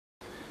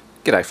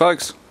G'day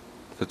folks,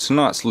 for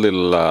tonight's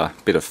little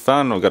bit of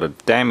fun, I've got a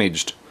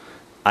damaged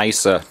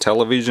Acer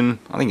television.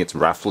 I think it's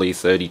roughly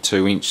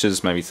 32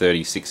 inches, maybe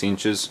 36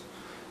 inches.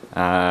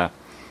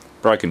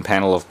 Broken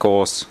panel, of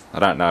course. I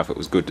don't know if it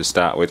was good to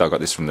start with. I got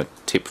this from the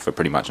tip for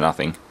pretty much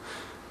nothing.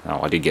 Oh,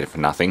 I did get it for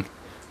nothing,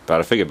 but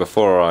I figured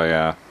before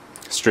I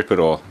strip it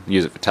or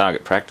use it for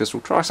target practice,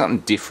 we'll try something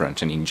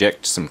different and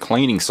inject some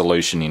cleaning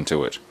solution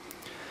into it.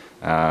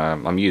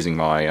 I'm using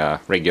my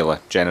regular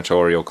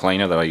janitorial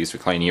cleaner that I use for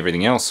cleaning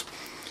everything else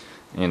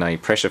in a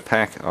pressure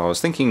pack. I was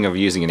thinking of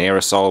using an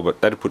aerosol,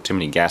 but that'd put too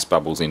many gas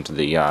bubbles into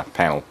the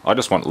panel. I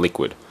just want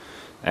liquid,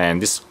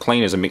 and this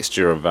cleaner is a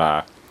mixture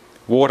of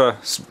water,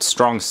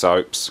 strong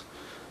soaps,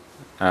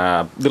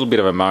 a little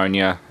bit of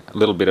ammonia, a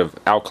little bit of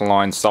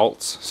alkaline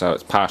salts, so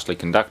it's partially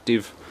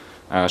conductive.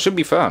 Should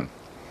be fun.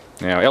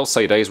 Now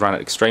LCDs run at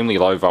extremely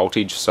low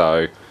voltage,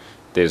 so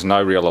there's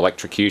no real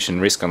electrocution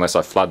risk unless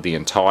I flood the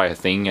entire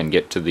thing and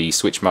get to the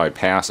switch mode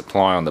power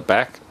supply on the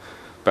back.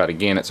 But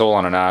again, it's all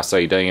on an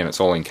RCD and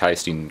it's all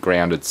encased in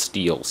grounded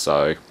steel,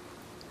 so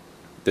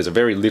there's a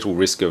very little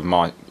risk of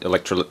me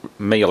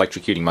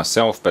electrocuting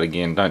myself, but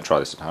again, don't try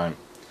this at home.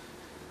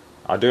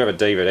 I do have a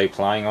DVD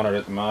playing on it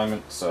at the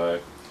moment, so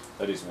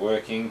that is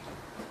working.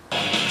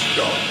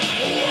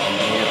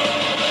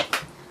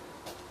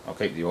 I'll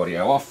keep the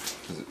audio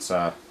off because it's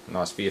a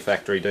nice Fear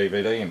Factory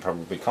DVD and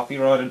probably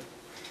copyrighted.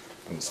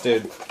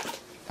 Instead,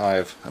 I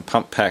have a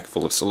pump pack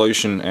full of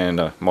solution and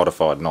a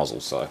modified nozzle,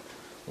 so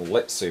well,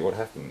 let's see what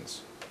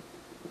happens.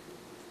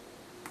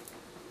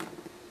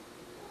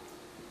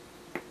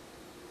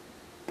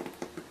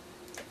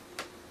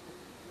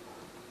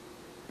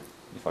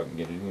 If I can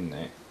get it in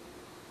there.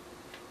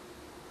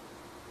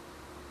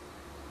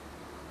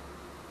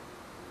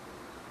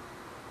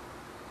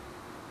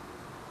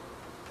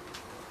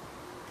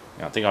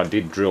 I think I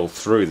did drill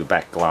through the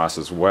back glass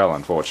as well,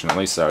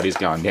 unfortunately, so it is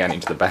going down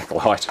into the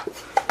backlight.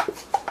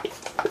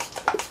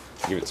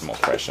 Give it some more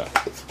pressure.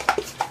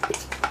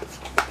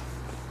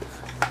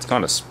 It's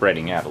kind of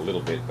spreading out a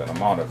little bit, but I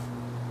might have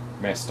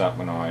messed up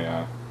when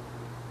I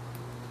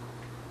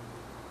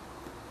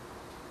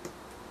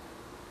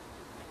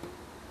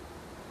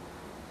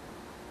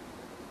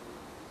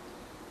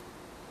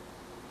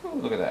oh,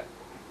 look at that.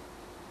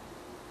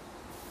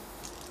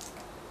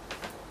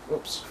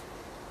 Oops.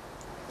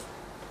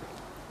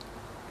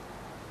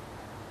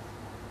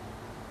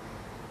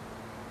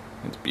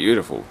 It's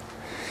beautiful.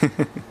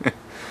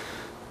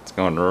 It's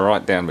gone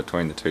right down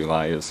between the two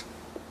layers.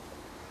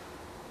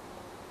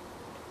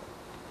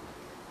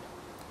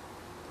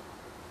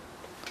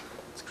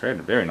 It's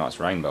created a very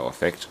nice rainbow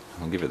effect,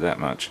 I'll give it that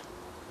much.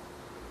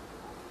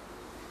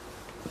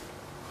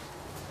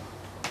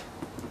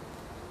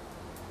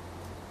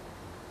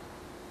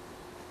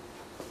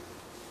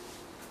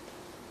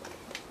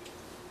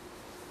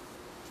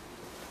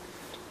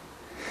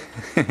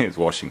 It's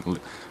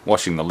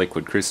washing the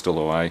liquid crystal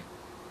away.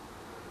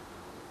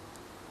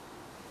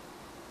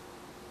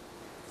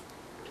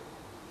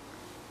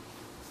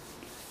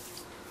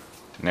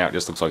 Now it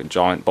just looks like a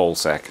giant ball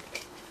sack.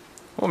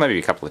 Or maybe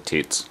a couple of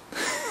tits.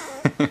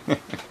 Yeah,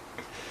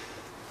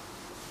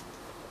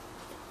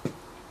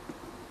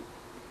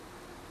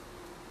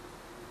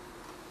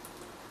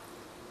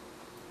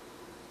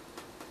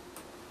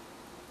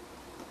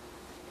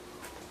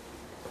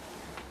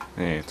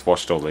 it's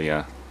washed all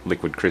the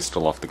liquid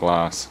crystal off the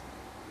glass.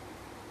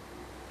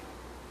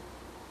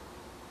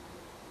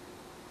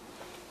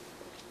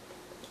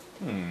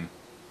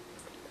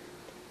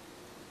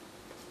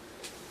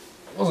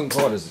 Wasn't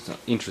quite as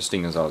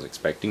interesting as I was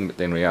expecting, but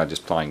then we are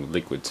just playing with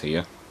liquids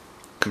here.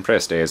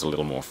 Compressed air is a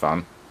little more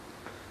fun.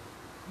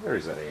 Where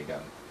is that air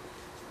gun?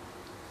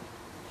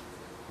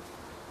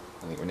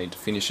 I think we need to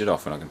finish it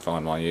off when I can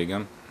find my air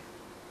gun.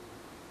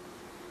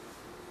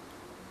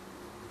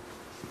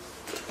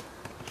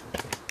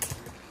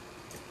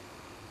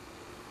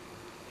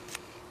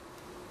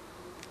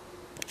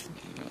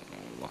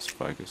 Oh, lost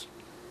focus.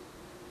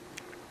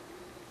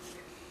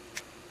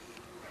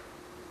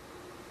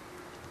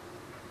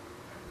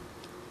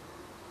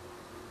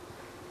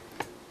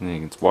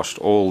 And it's washed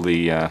all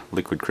the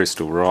liquid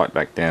crystal right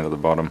back down to the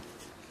bottom.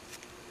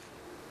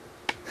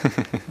 I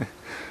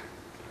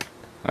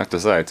have to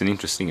say, it's an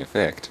interesting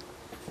effect.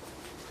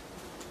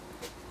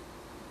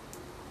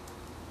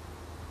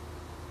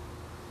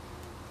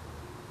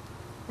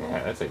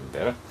 Yeah, that's even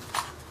better.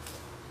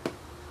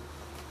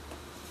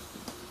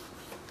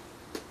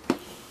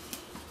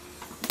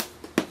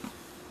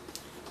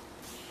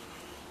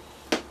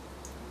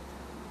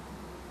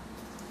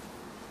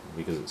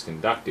 Because it's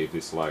conductive,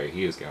 this layer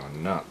here is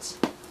going nuts.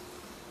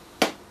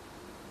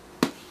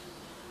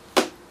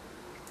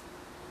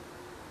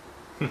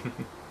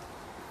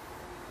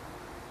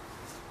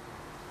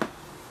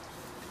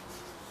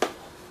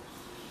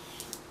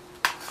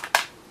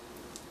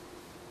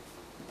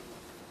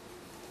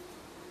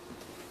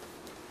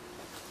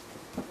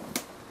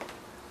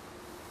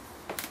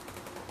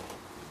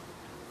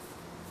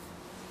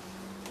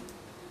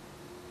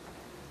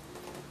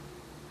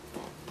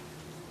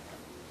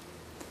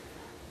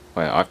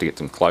 Well, I have to get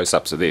some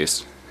close-ups of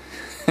this.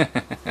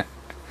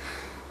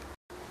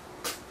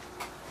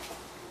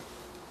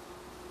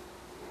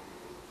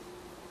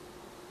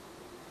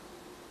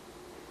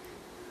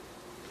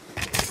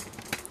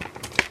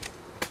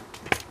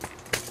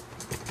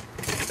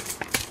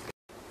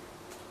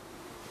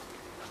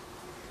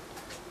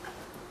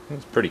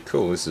 It's pretty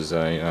cool. This is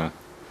a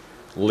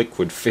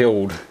liquid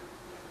filled,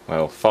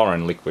 well,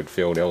 foreign liquid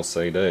filled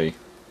LCD.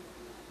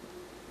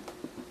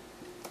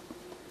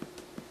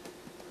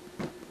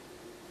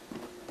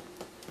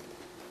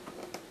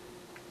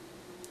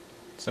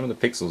 Some of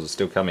the pixels are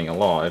still coming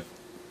alive,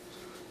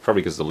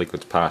 probably because the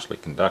liquid's partially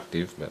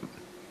conductive, but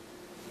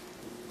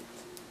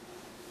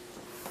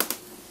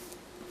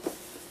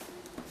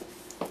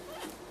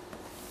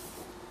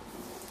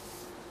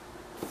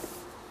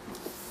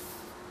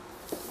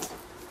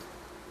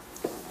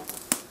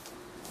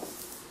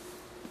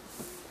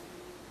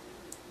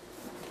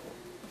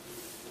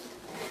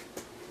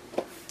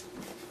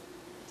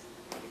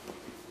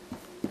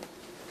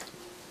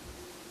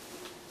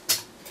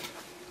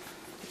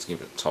let's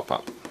give it a top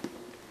up.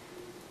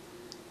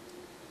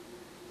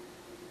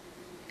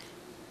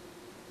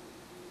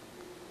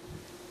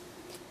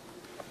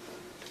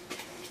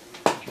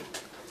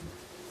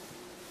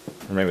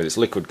 Remember, this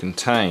liquid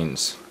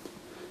contains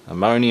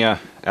ammonia,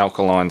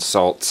 alkaline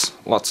salts,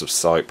 lots of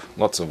soap,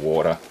 lots of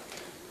water.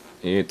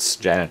 It's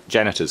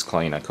janitor's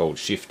cleaner called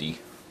Shifty,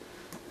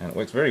 and it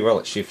works very well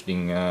at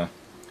shifting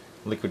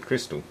liquid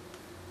crystal.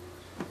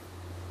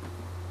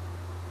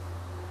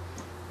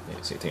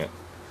 Yeah, see, I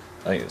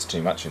think there's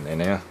too much in there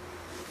now.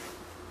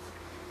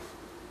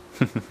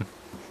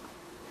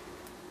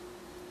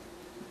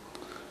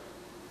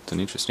 It's an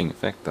interesting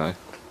effect though.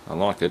 I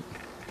like it.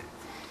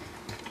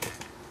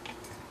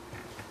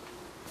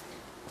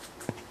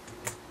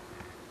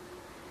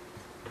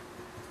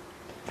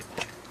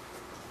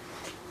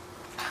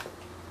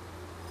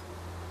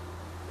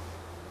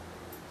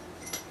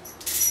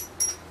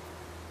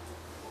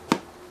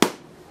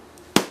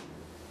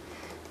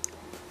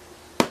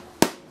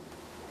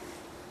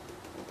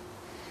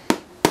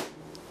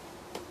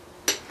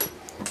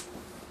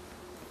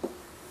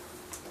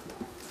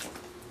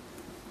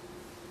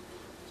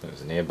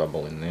 There's an air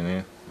bubble in there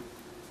now.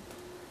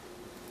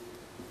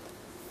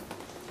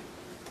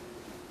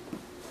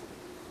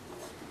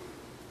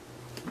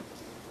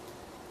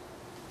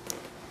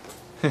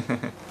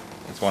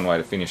 That's one way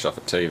to finish off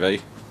a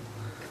TV.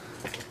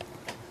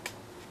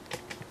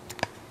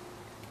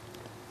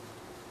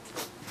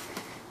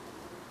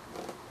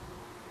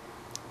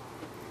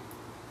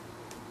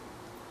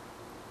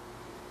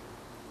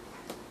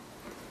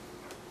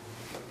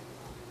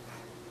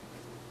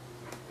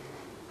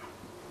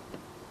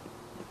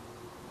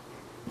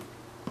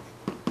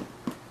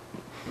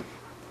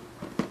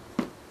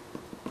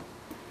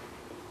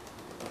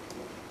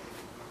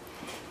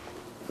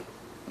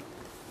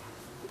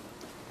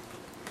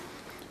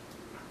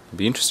 It'd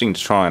be interesting to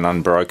try an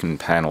unbroken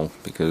panel,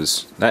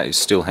 because that is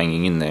still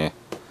hanging in there.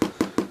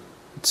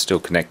 It's still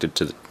connected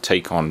to the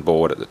T-con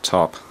board at the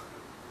top.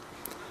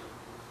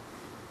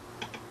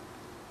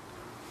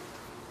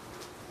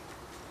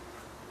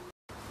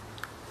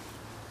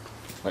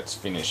 Let's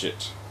finish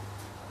it.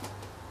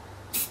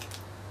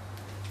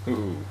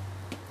 Ooh.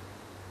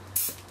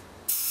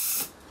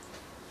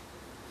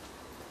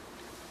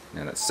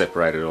 Now that's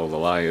separated all the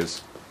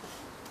layers.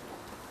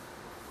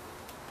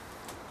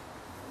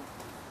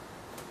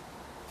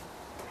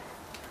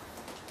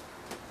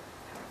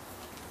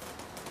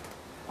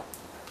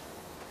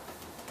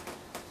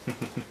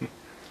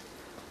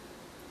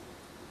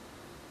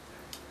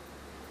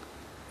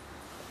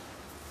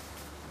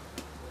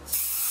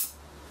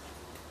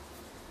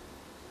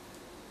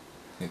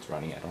 It's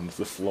running out onto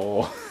the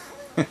floor.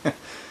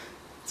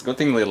 It's a good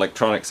thing the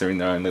electronics are in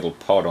their own little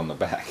pod on the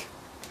back.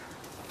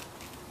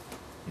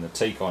 And the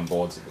T-con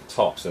board's at the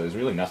top, so there's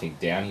really nothing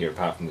down here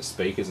apart from the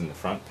speakers and the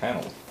front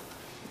panel.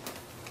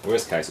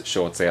 Worst case, it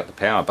shorts out the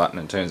power button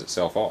and turns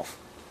itself off.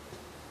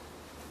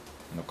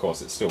 And of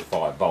course it's still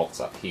 5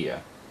 volts up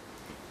here.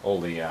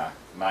 All the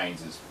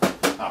mains is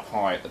up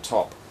high at the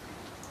top.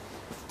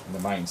 And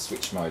the main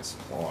switch mode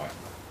supply.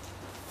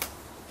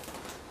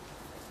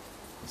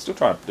 I'm still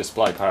trying to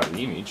display part of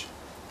the image.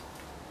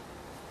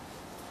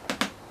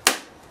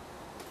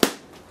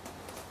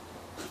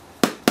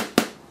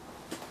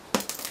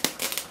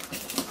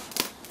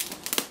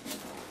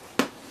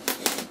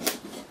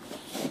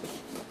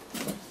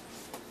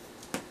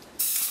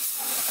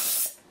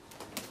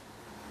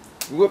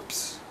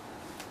 Whoops!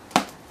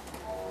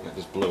 That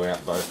just blew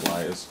out both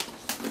layers.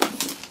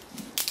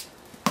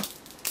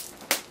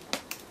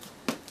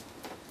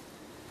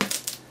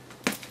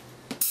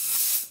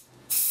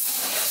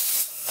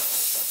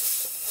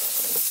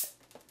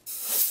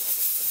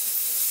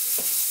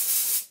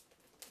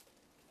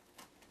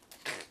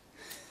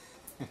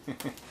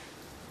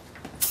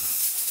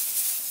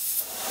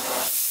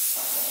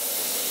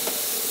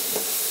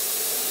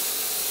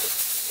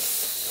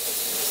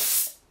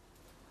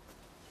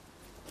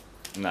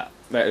 No,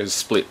 that has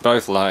split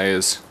both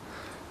layers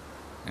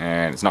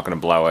and it's not going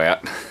to blow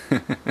out.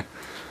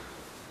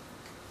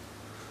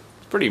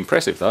 Pretty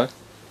impressive though.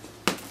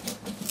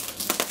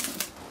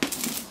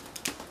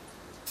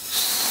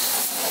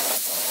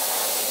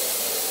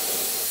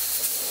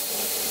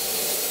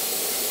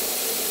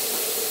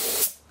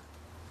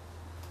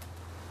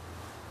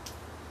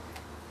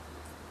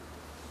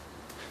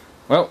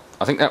 Well,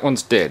 I think that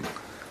one's dead.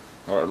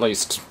 Or at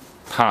least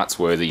parts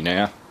worthy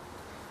now.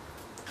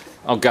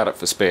 I'll gut it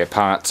for spare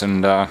parts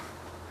and we'll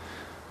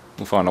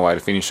find a way to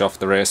finish off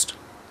the rest.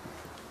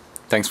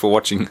 Thanks for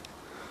watching.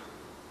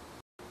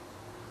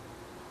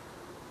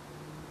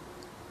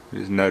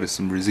 Just notice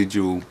some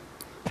residual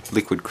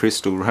liquid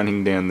crystal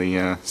running down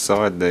the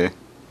side there.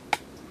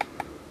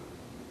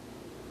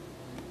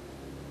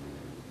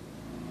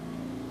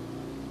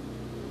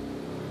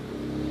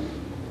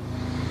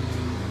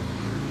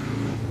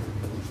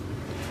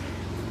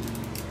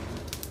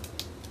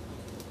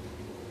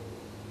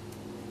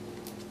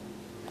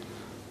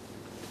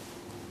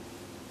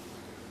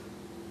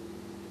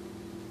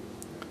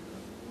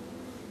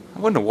 I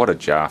wonder what a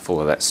jar full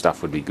of that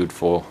stuff would be good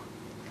for.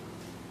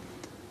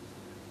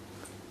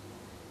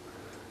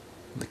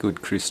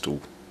 Liquid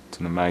crystal. It's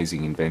an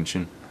amazing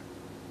invention.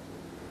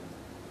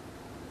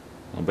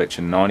 I'll bet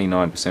you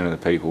 99% of the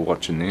people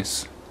watching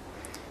this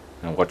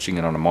are watching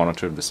it on a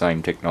monitor of the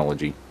same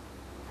technology.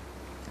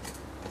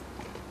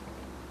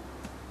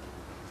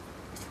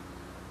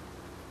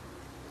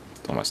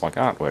 It's almost like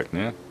artwork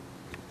now.